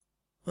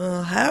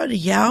Well, howdy,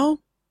 y'all.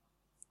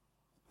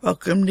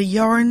 Welcome to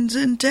Yarns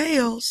and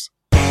Tales.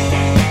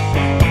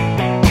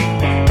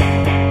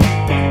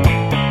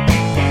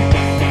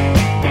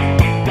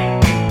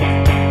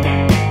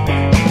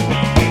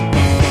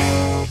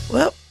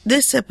 Well,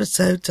 this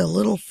episode's a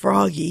little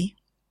froggy.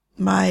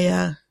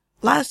 My,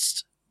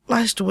 last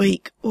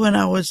week when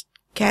I was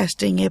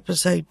casting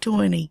episode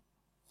 20,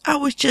 I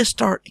was just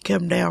starting to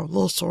come down with a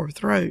little sore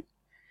throat.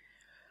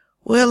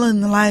 Well,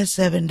 in the last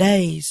 7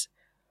 days,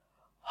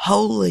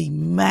 holy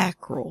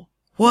mackerel,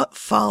 what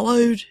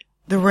followed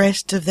the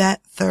rest of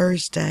that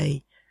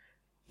Thursday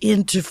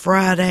into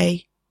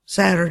Friday,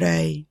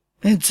 Saturday,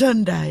 and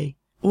Sunday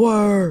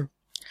were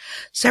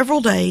several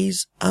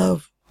days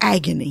of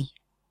agony,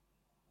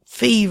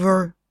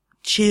 fever,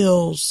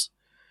 chills,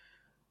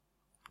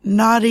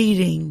 not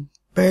eating,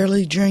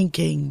 barely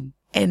drinking,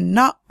 and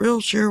not real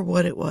sure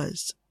what it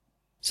was.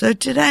 So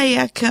today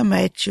I come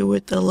at you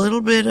with a little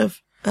bit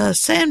of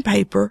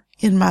sandpaper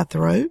in my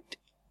throat.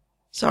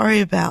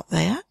 Sorry about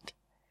that.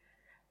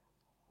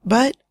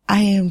 But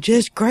I am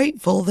just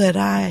grateful that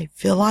I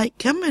feel like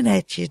coming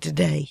at you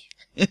today.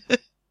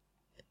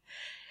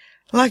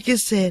 Like I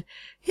said,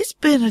 it's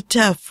been a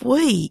tough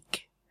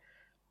week.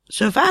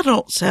 So if I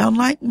don't sound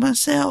like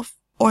myself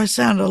or I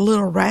sound a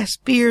little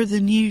raspier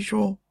than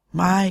usual,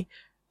 my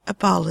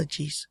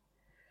apologies.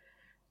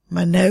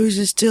 My nose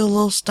is still a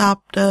little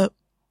stopped up.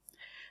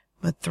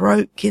 My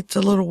throat gets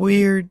a little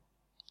weird.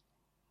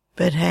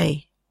 But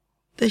hey,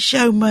 the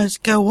show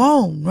must go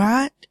on,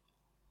 right?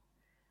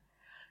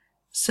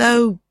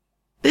 So,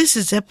 this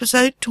is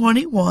episode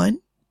 21.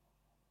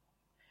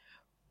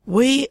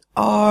 We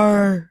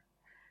are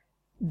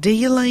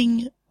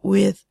dealing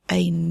with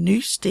a new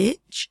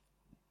stitch.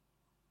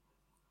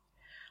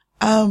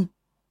 I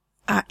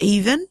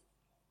even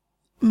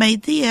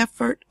made the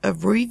effort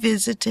of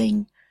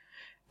revisiting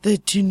the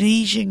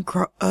Tunisian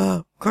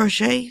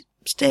crochet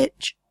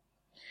stitch.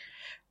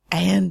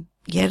 And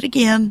yet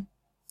again,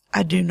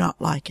 I do not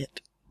like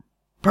it.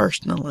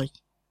 Personally.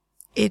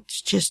 It's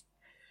just,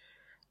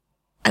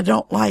 I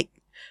don't like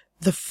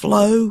the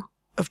flow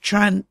of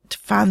trying to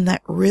find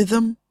that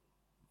rhythm.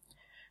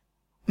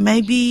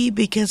 Maybe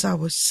because I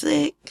was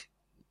sick.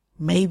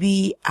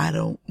 Maybe I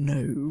don't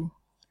know.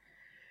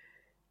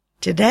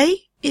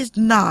 Today is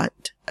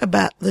not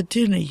about the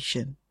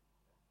Tunisian.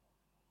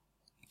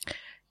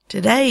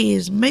 Today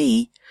is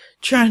me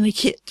trying to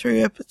get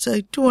through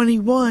episode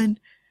 21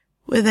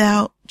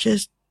 without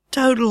just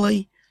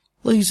totally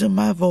losing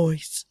my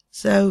voice.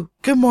 So,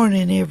 good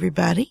morning,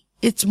 everybody.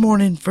 It's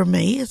morning for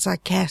me as I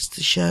cast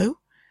the show.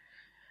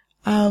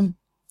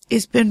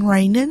 It's been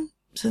raining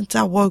since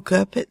I woke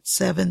up at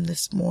 7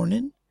 this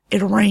morning.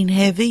 It'll rain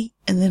heavy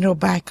and then it'll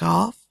back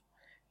off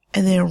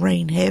and then it'll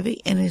rain heavy,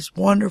 and it's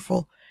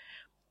wonderful.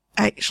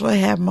 I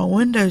actually have my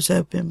windows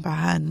open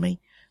behind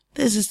me.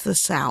 This is the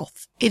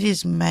South. It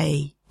is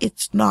May.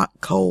 It's not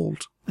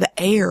cold. Let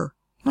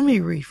me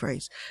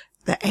rephrase.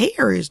 The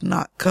air is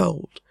not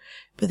cold.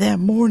 But that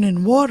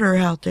morning water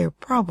out there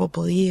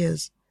probably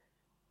is.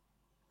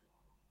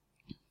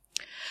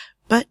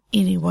 But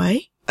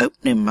anyway,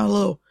 opening my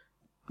little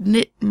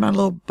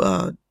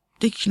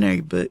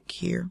dictionary book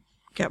here.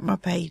 Got my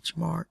page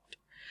marked.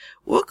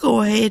 We'll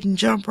go ahead and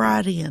jump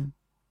right in.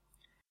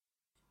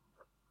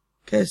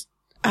 'Cause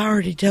I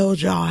already told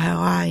y'all how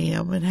I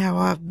am and how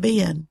I've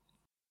been.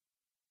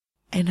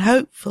 And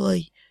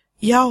hopefully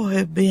y'all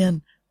have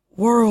been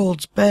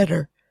worlds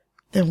better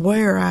than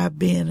where I've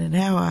been and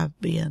how I've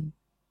been.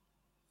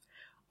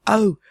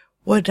 Oh,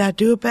 what did I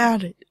do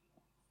about it?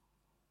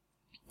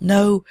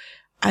 No,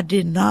 I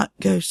did not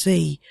go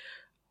see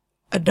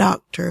a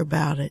doctor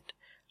about it.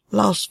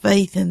 Lost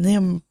faith in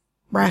them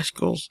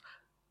rascals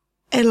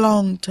a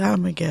long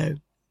time ago.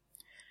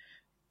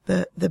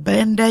 The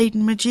Band-Aid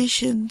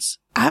magicians.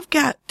 I've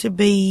got to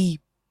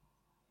be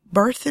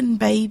birthing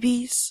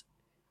babies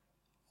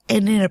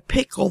and in a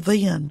pickle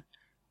then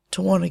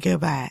to want to go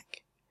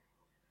back.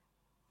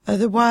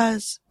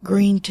 Otherwise,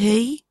 green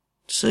tea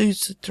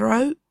soothes the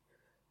throat.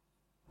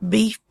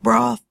 Beef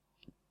broth,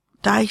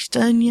 diced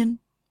onion,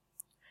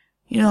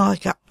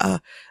 like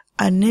a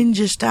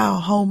ninja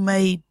style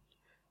homemade,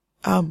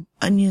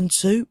 onion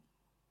soup.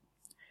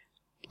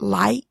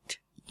 Light,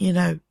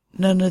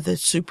 none of the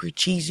super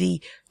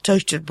cheesy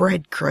toasted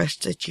bread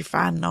crust that you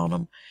find on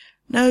them.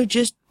 No,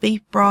 just beef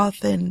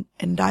broth and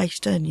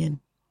diced onion.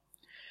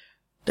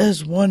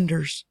 Does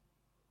wonders.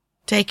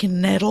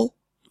 Taking nettle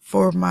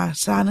for my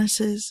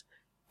sinuses,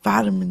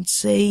 vitamin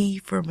C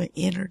for my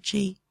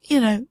energy,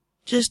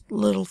 just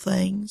little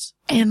things,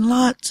 and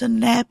lots of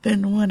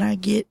napping when I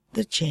get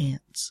the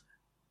chance.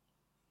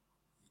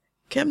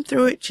 Come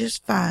through it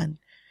just fine.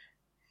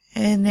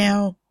 And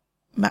now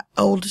my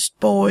oldest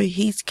boy,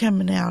 he's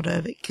coming out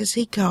of it 'cause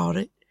he caught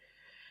it.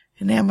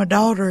 And now my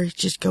daughter is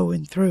just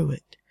going through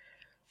it.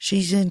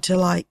 She's into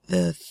like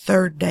the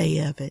 3rd day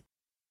of it.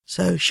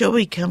 So she'll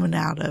be coming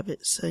out of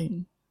it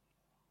soon.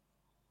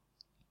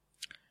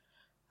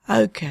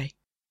 Okay.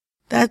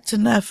 That's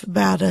enough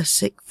about us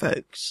sick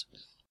folks.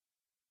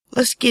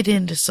 Let's get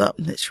into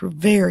something that's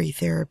very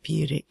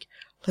therapeutic,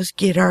 let's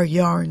get our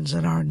yarns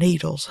and our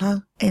needles,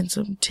 huh? And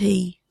some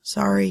tea.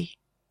 Sorry.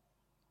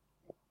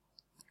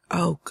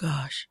 Oh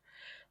gosh,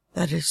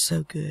 that is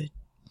so good.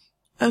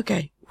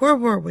 Okay, where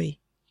were we?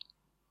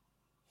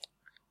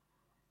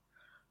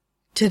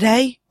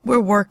 Today, we're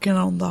working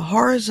on the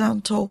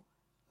horizontal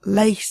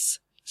lace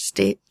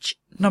stitch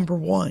number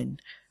 1.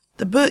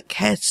 The book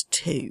has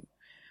 2.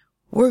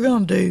 We're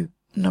going to do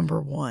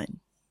number 1.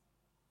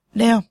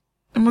 Now,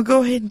 I'm going to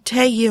go ahead and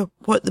tell you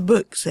what the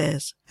book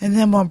says, and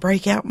then I'm going to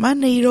break out my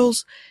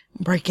needles,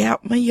 break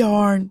out my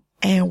yarn,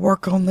 and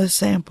work on the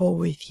sample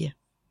with you.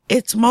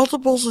 It's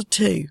multiples of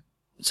 2,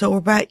 so we're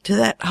back to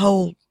that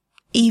whole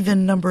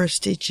even number of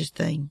stitches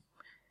thing.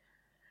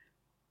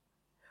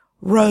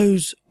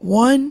 Rows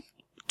 1,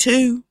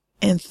 2,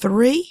 and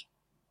 3,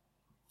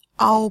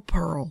 all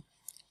purl.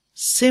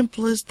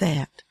 Simple as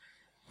that.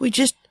 We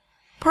just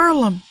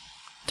purl them.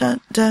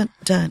 Dun, dun,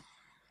 dun.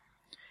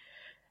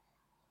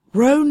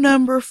 Row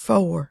number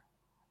 4.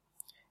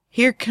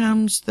 Here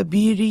comes the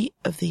beauty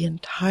of the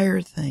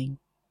entire thing.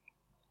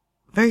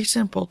 Very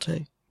simple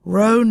too.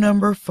 Row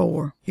number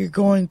 4. You're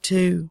going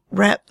to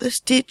wrap the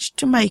stitch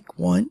to make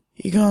one.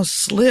 You're going to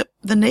slip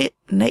the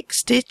next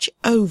stitch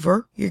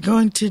over. You're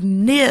going to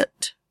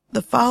knit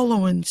the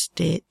following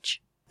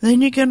stitch.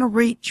 Then you're going to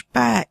reach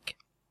back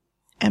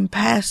and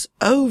pass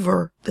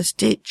over the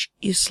stitch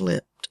you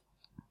slipped.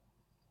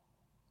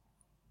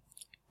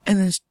 And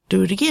then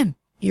do it again.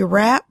 You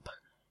wrap,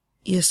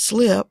 you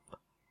slip,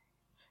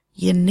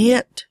 you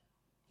knit,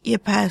 you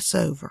pass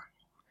over.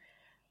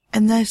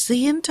 And that's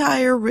the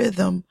entire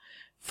rhythm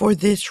for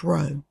this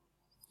row.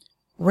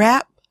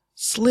 Wrap,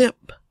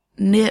 slip,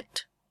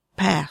 knit,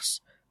 pass.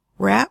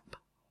 Wrap,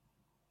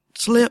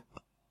 slip,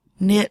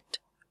 knit,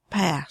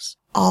 pass.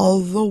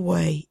 All the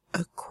way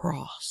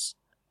across.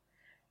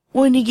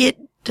 When you get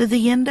to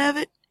the end of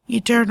it, you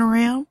turn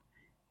around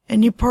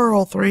and you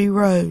purl 3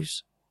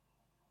 rows.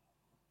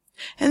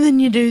 And then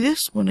you do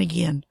this one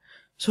again.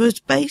 So it's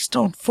based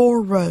on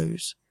 4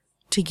 rows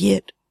to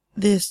get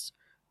this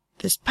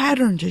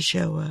pattern to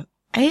show up.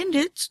 And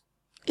it's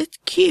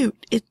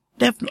cute. It's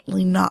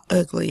definitely not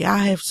ugly.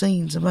 I have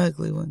seen some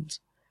ugly ones.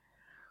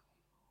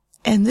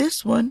 And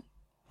this one,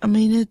 I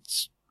mean,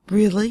 it's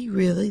really,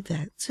 really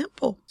that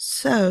simple.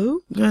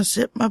 So I'm going to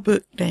set my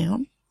book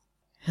down.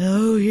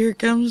 Oh, here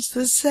comes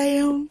the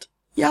sound.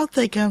 Y'all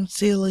think I'm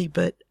silly,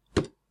 but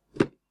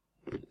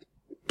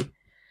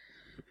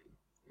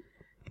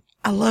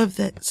I love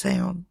that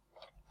sound.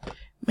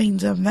 It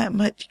means I'm that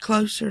much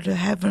closer to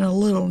having a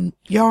little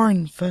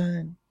yarn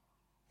fun.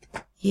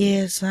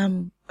 Yes,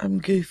 I'm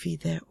goofy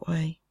that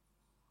way.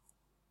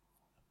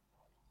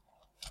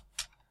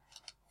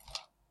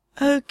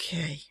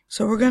 Okay,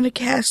 so we're going to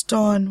cast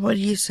on, what do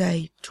you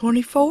say,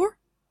 24?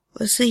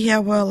 Let's see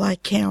how well I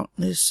count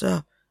this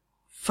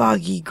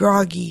foggy,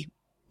 groggy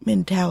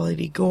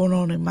mentality going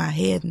on in my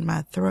head and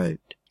my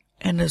throat,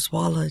 and a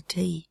swallow of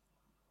tea.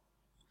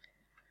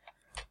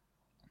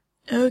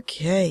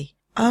 Okay,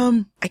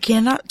 I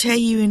cannot tell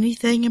you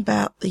anything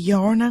about the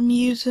yarn I'm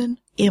using.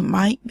 It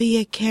might be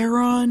a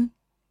Caron.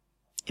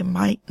 It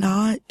might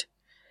not.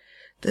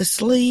 The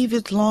sleeve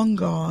is long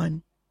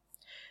gone.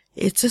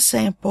 It's a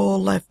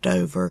sample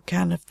leftover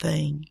kind of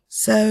thing.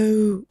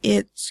 So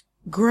it's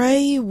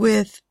gray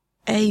with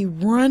a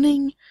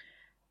running,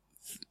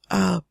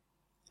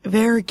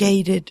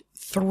 variegated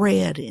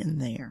thread in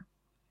there.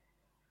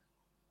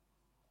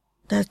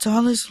 That's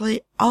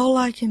honestly all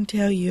I can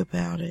tell you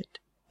about it.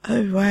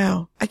 Oh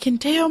wow. I can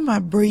tell my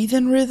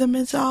breathing rhythm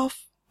is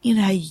off. You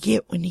know how you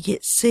get when you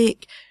get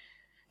sick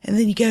and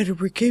then you go to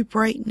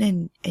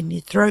recuperating and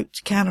your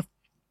throat's kind of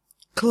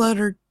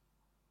cluttered.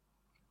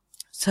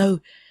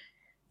 So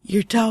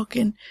you're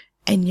talking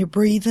and you're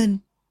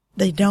breathing,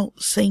 they don't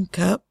sync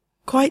up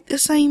quite the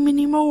same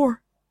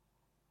anymore.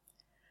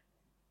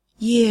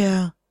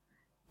 Yeah,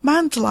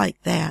 mine's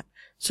like that.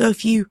 So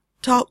if you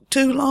talk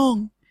too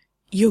long,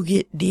 you'll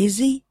get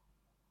dizzy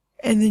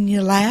and then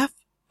you laugh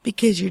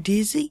because you're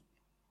dizzy.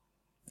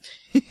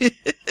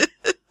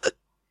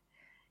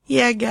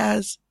 Yeah,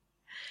 guys,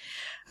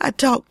 I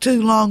talked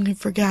too long and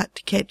forgot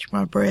to catch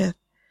my breath.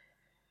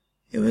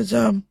 It was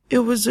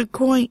a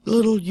quaint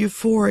little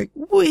euphoric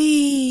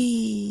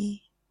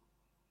wee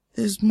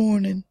this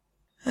morning.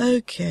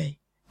 Okay.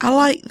 I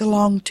like the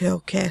long tail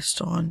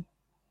cast on.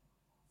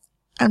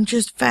 I'm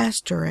just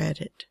faster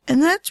at it.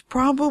 And that's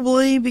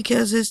probably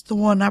because it's the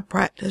one I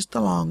practiced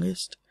the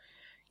longest.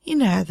 You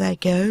know how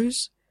that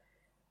goes.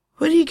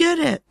 What are you good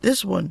at?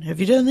 This one. Have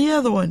you done the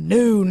other one?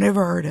 No,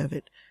 never heard of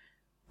it.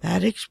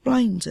 That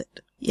explains it.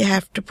 You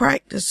have to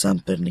practice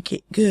something to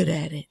get good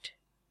at it.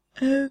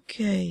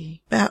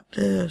 Okay, about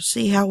to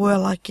see how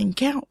well I can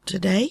count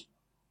today.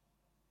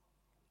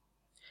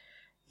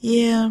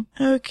 Yeah,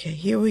 okay,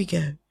 here we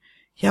go.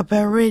 Y'all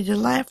about ready to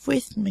laugh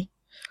with me?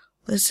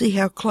 Let's see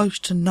how close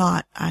to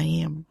not I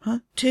am, huh?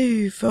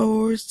 2,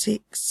 4,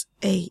 6,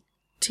 8,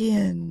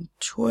 10,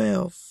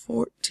 12,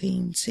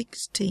 14,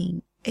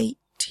 16,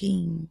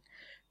 18,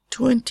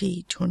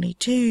 20,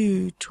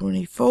 22,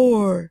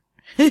 24,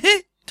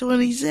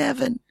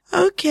 27.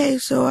 Okay,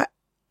 so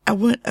I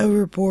went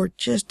overboard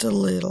just a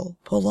little.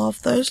 Pull off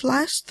those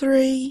last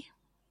 3.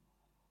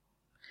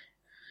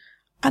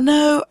 I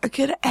know I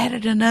could have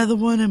added another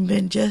one and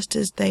been just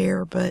as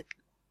there, but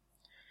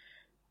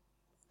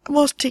I'm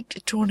going to stick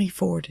to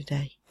 24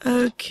 today.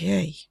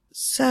 Okay,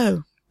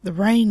 so the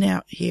rain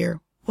out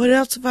here. What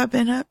else have I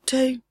been up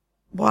to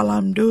while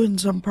I'm doing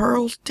some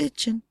pearl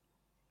stitching?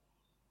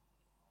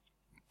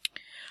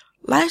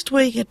 Last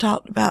week I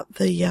talked about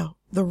the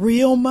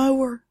reel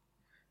mower,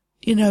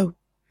 the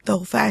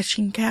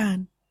old-fashioned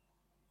kind.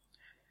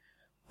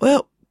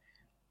 Well,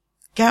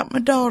 got my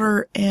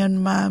daughter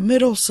and my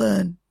middle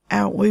son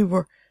out. We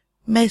were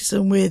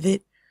messing with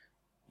it.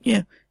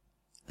 The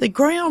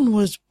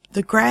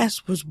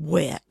grass was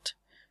wet,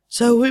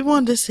 so we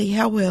wanted to see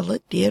how well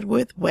it did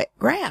with wet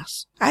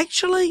grass.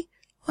 Actually,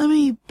 let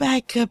me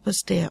back up a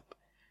step.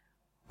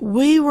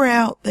 We were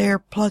out there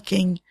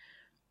plucking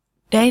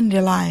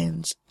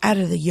dandelions out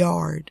of the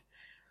yard.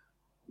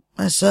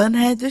 My son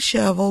had the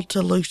shovel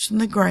to loosen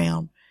the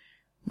ground.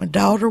 My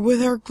daughter,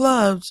 with her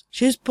gloves,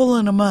 she's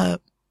pulling them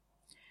up.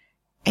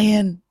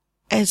 And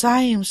as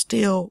I am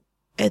still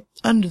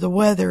under the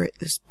weather at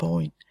this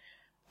point,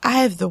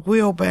 I have the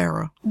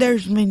wheelbarrow.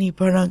 There's many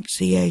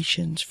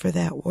pronunciations for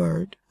that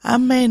word.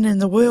 I'm manning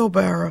the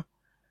wheelbarrow,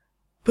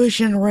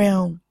 pushing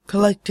around,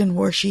 collecting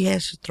where she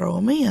has to throw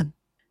them in.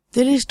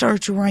 Then it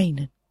starts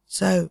raining.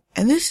 And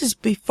this is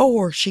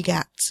before she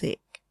got sick.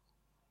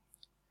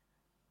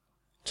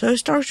 So it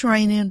starts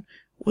raining.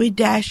 We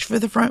dash for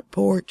the front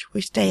porch.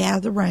 We stay out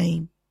of the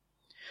rain.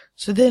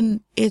 So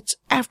then it's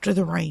after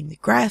the rain. The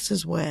grass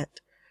is wet.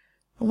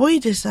 We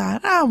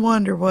decide, I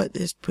wonder what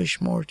this push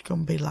mower is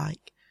going to be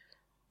like.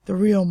 The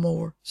real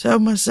mower. So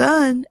my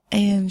son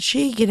and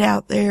she get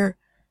out there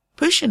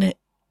pushing it.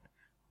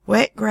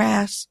 Wet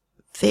grass,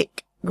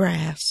 thick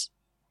grass.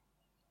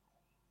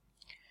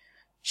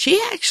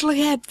 She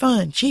actually had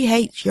fun. She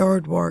hates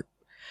yard work.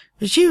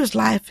 But she was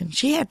laughing.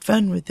 She had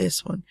fun with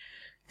this one.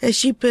 As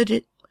she put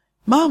it,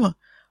 Mama,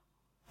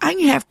 I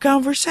can have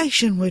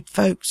conversation with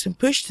folks and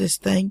push this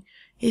thing.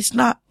 It's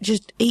not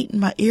just eating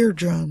my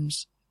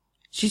eardrums.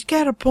 She's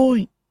got a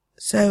point.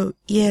 So,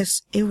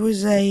 yes,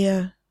 it's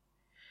a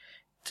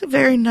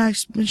very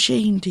nice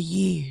machine to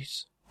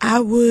use. I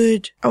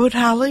would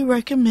highly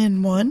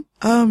recommend one.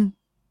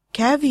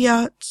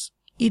 Caveats,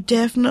 you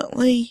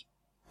definitely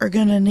are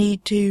gonna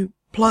need to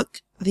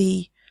pluck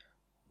the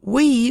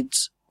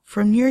weeds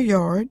from your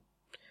yard.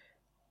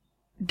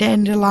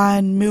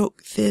 Dandelion,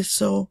 milk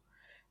thistle,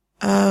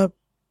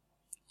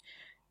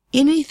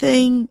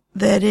 anything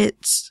that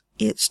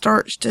it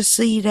starts to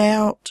seed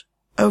out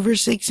over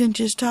 6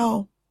 inches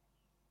tall.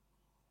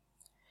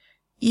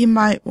 You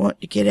might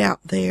want to get out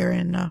there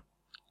and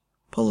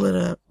pull it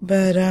up.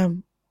 But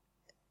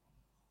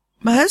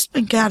my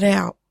husband got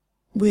out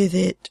with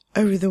it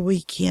over the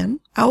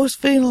weekend. I was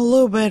feeling a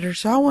little better,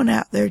 so I went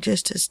out there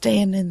just to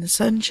stand in the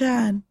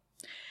sunshine.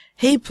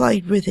 He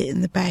played with it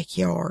in the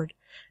backyard.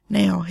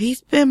 Now,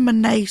 he's been my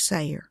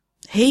naysayer.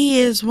 He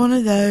is one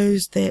of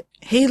those that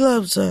he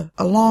loves a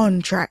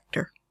lawn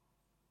tractor.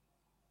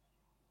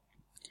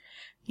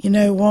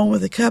 One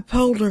with a cup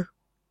holder.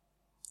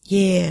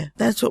 Yeah,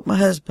 that's what my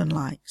husband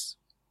likes.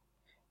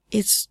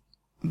 It's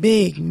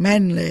big,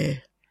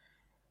 manly.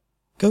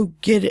 Go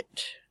get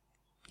it.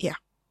 Yeah.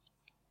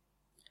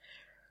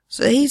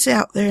 So he's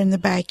out there in the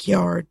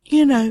backyard,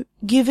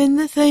 giving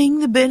the thing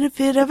the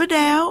benefit of a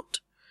doubt.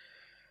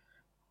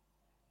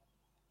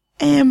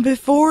 And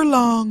before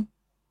long,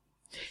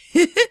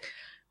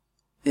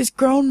 this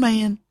grown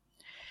man,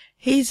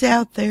 he's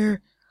out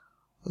there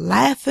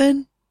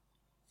laughing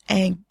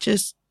and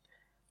just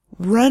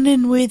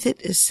running with it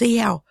to see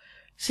how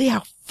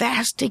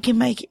fast he can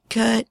make it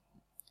cut,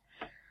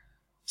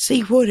 see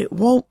what it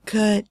won't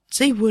cut,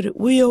 see what it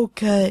will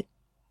cut.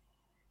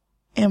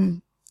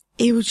 And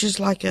he was just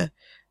like a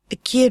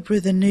kid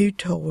with a new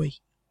toy.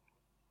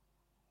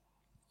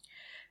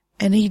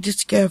 And he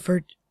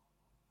discovered,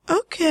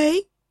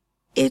 okay,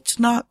 it's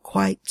not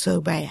quite so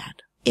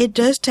bad. It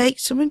does take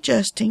some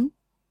adjusting,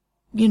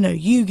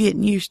 you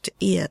getting used to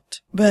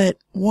it. But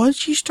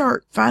once you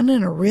start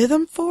finding a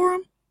rhythm for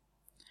them,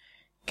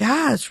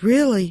 guys,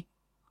 really,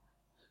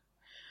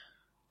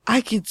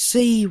 I could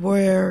see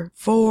where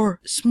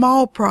for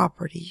small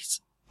properties,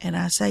 and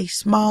I say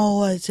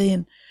small as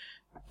in,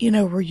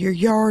 where your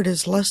yard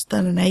is less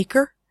than an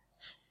acre.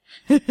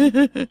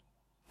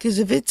 Because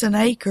if it's an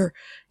acre,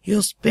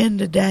 you'll spend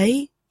a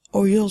day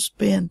or you'll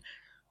spend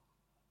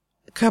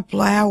a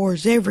couple of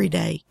hours every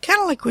day.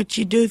 Kind of like what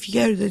you do if you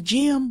go to the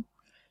gym.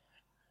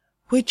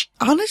 Which,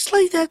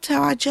 honestly, that's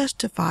how I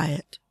justify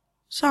it.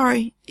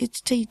 Sorry,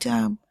 it's tea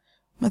time.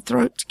 My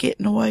throat's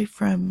getting away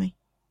from me.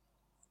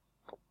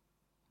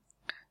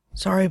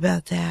 Sorry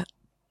about that.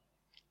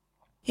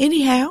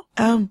 Anyhow,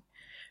 I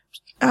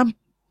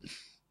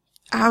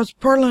was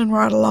purling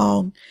right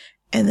along,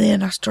 and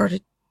then I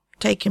started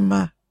taking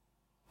my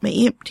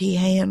empty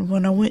hand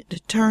when I went to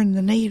turn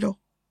the needle,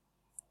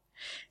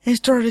 and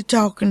started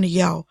talking to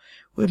y'all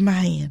with my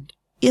hand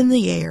in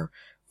the air,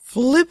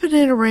 flipping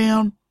it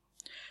around,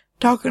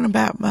 talking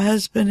about my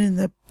husband in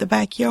the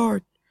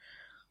backyard.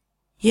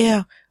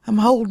 Yeah, I'm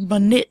holding my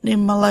knitting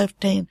in my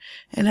left hand,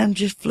 and I'm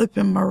just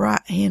flipping my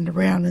right hand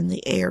around in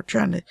the air,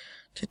 trying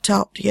to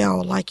talk to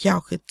y'all like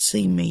y'all could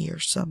see me or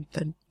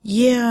something.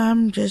 Yeah,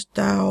 I'm just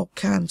all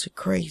kinds of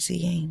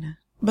crazy, ain't I?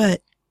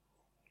 But,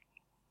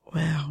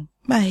 well,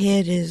 my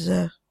head is,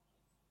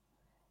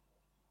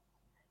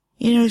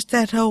 it's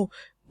that whole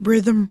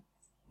rhythm.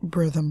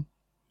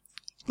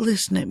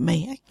 Listen at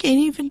me, I can't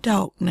even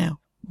talk now.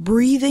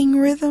 Breathing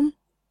rhythm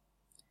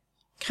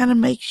kind of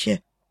makes your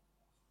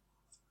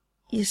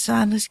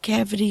sinus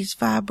cavities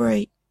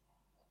vibrate.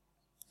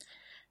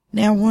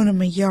 Now one of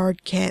my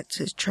yard cats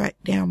has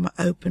tracked down my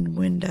open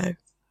window.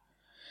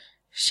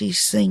 She's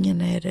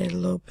singing at it a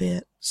little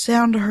bit.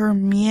 Sound of her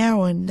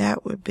meowing,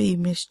 that would be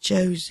Miss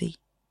Josie.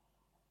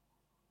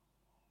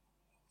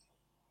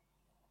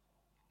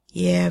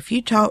 Yeah, if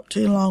you talk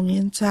too long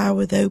inside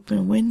with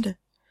open window,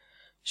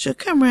 she'll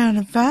come round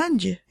and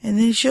find you, and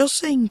then she'll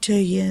sing to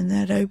you in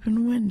that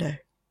open window.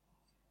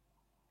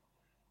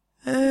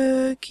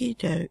 Okie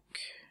doke.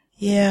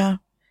 Yeah,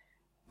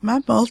 my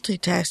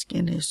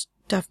multitasking is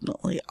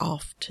definitely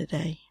off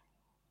today.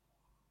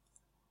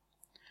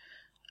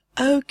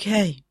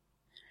 Okay.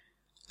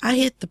 I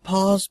hit the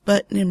pause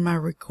button in my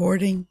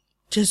recording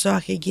just so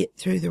I could get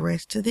through the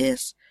rest of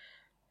this.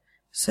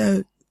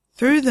 So,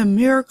 through the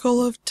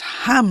miracle of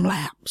time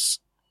lapse,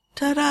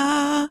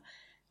 ta-da,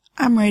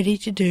 I'm ready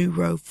to do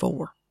row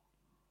 4.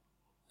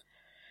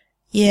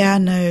 Yeah, I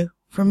know.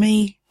 For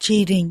me,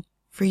 cheating.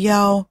 For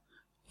y'all,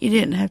 you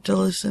didn't have to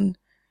listen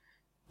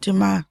to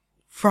my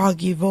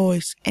froggy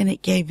voice, and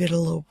it gave it a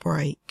little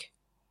break.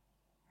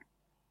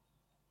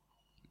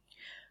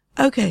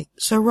 Okay,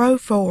 so row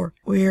 4,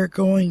 we are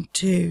going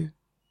to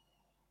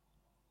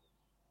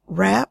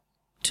wrap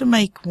to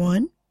make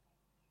one.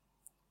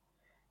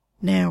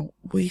 Now,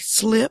 we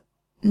slip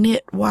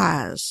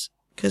knit-wise,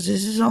 because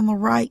this is on the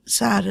right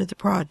side of the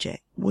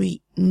project.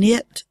 We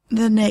knit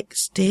the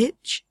next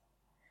stitch.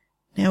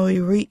 Now we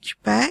reach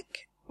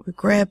back, we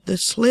grab the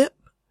slip,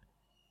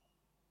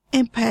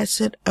 and pass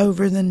it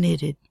over the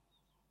knitted.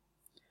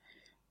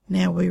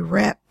 Now we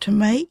wrap to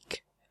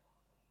make,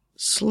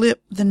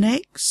 slip the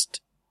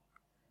next,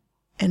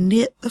 and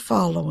knit the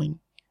following.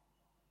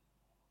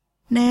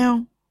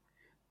 Now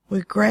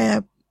we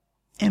grab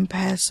and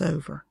pass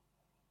over.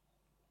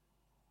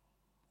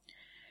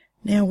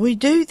 Now we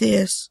do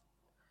this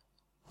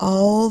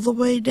all the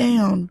way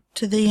down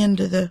to the end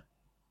of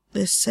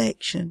this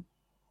section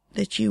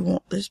that you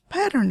want this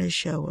pattern to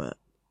show up.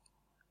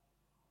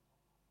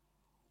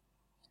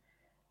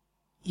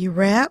 You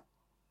wrap,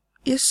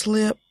 you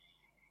slip,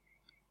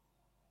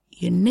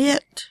 you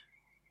knit,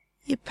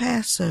 you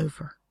pass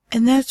over.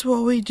 And that's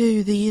what we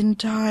do the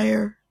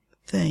entire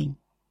thing.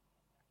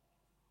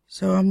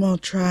 So I'm going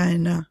to try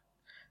and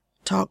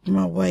talk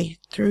my way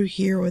through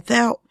here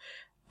without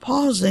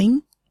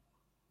pausing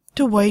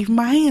to wave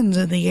my hands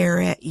in the air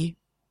at you.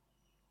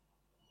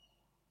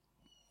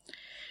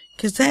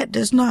 Because that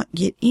does not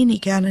get any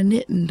kind of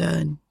knitting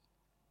done.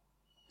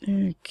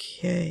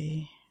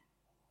 Okay.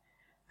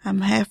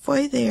 I'm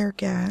halfway there,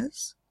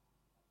 guys.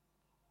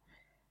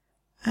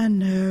 I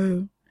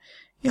know.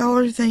 Y'all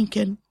are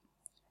thinking,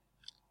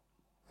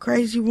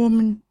 crazy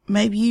woman,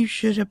 maybe you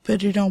should have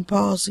put it on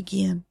pause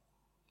again.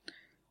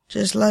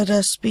 Just let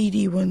us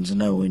speedy ones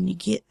know when you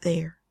get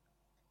there.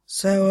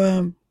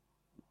 So,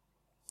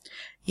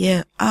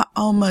 yeah, I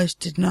almost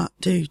did not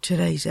do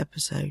today's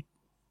episode.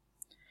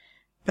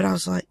 But I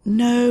was like,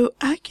 no,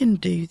 I can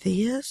do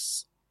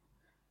this.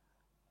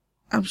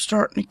 I'm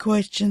starting to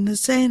question the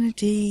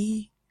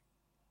sanity.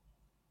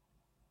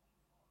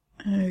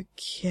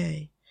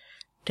 Okay.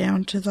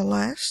 Down to the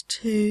last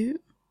 2.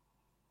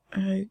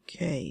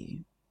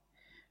 Okay.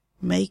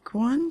 Make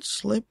one,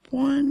 slip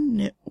one,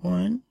 knit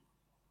one,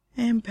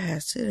 and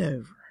pass it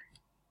over.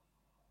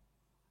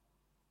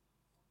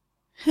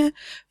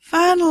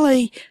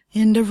 Finally,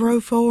 end of row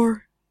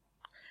 4.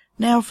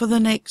 Now for the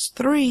next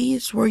 3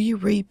 is where you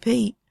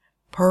repeat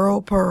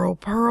purl, purl,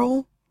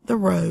 purl the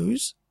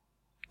rows,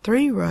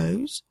 3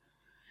 rows,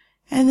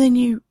 and then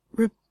you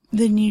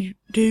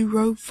do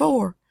row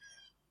 4.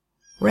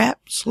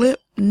 Wrap, slip,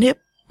 knit,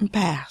 and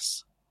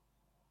pass.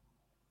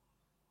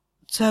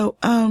 So,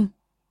 I'll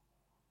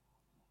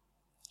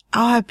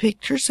have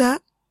pictures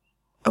up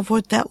of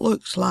what that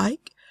looks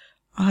like.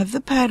 I'll have the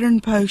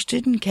pattern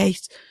posted in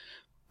case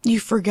you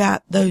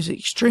forgot those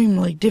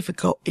extremely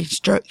difficult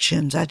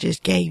instructions I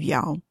just gave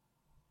y'all.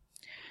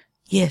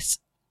 Yes,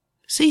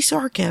 see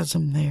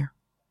sarcasm there.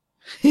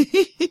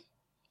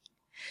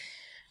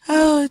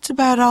 Oh, it's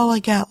about all I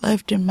got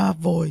left in my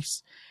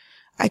voice.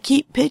 I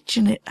keep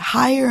pitching it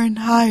higher and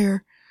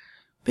higher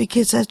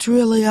because that's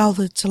really all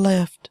that's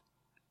left.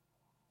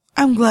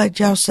 I'm glad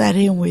y'all sat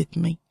in with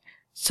me.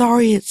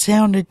 Sorry it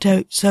sounded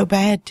so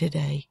bad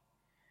today.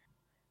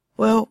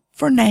 Well,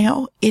 for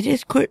now, it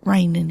has quit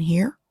raining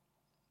here.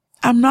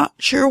 I'm not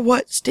sure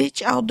what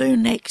stitch I'll do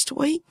next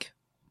week.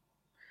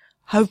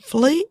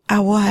 Hopefully, I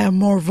will have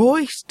more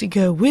voice to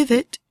go with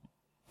it.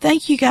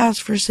 Thank you guys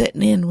for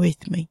sitting in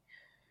with me.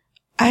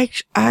 I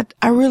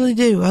really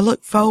do. I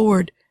look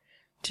forward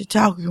to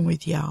talking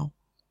with y'all.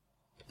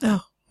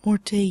 Oh, more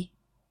tea.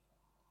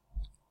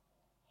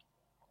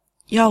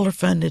 Y'all are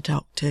fun to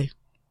talk to.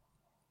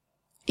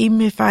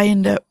 Even if I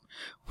end up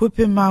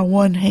whipping my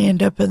one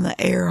hand up in the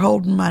air,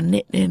 holding my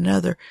knitting in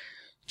another,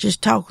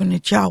 just talking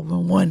to y'all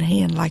with one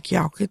hand like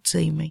y'all could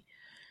see me.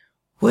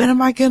 When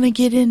am I going to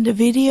get into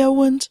video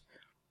ones?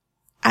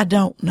 I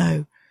don't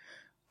know.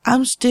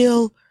 I'm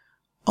still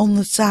on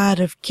the side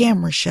of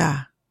camera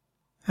shy.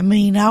 I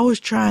mean, I was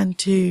trying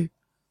to...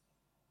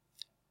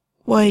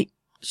 Wait,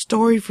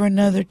 story for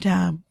another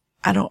time.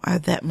 I don't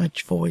have that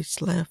much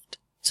voice left.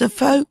 So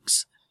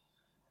folks,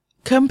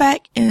 come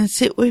back and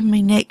sit with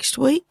me next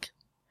week.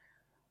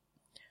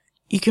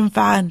 You can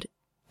find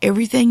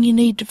everything you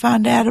need to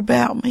find out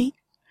about me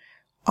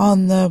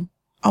on my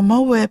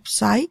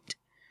website,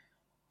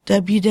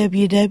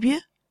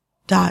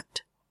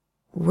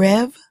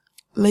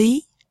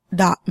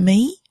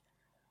 www.revlea.me.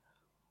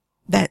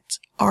 That's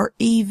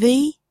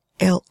REVLEA.me.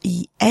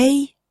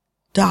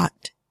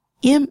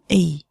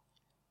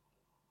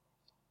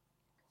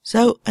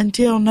 So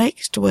until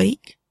next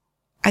week,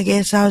 I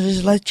guess I'll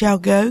just let y'all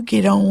go,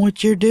 get on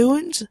with your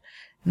doings,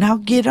 and I'll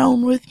get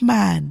on with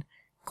mine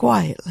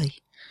quietly.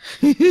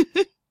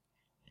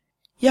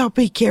 Y'all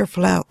be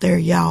careful out there,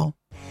 y'all.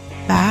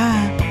 Bye.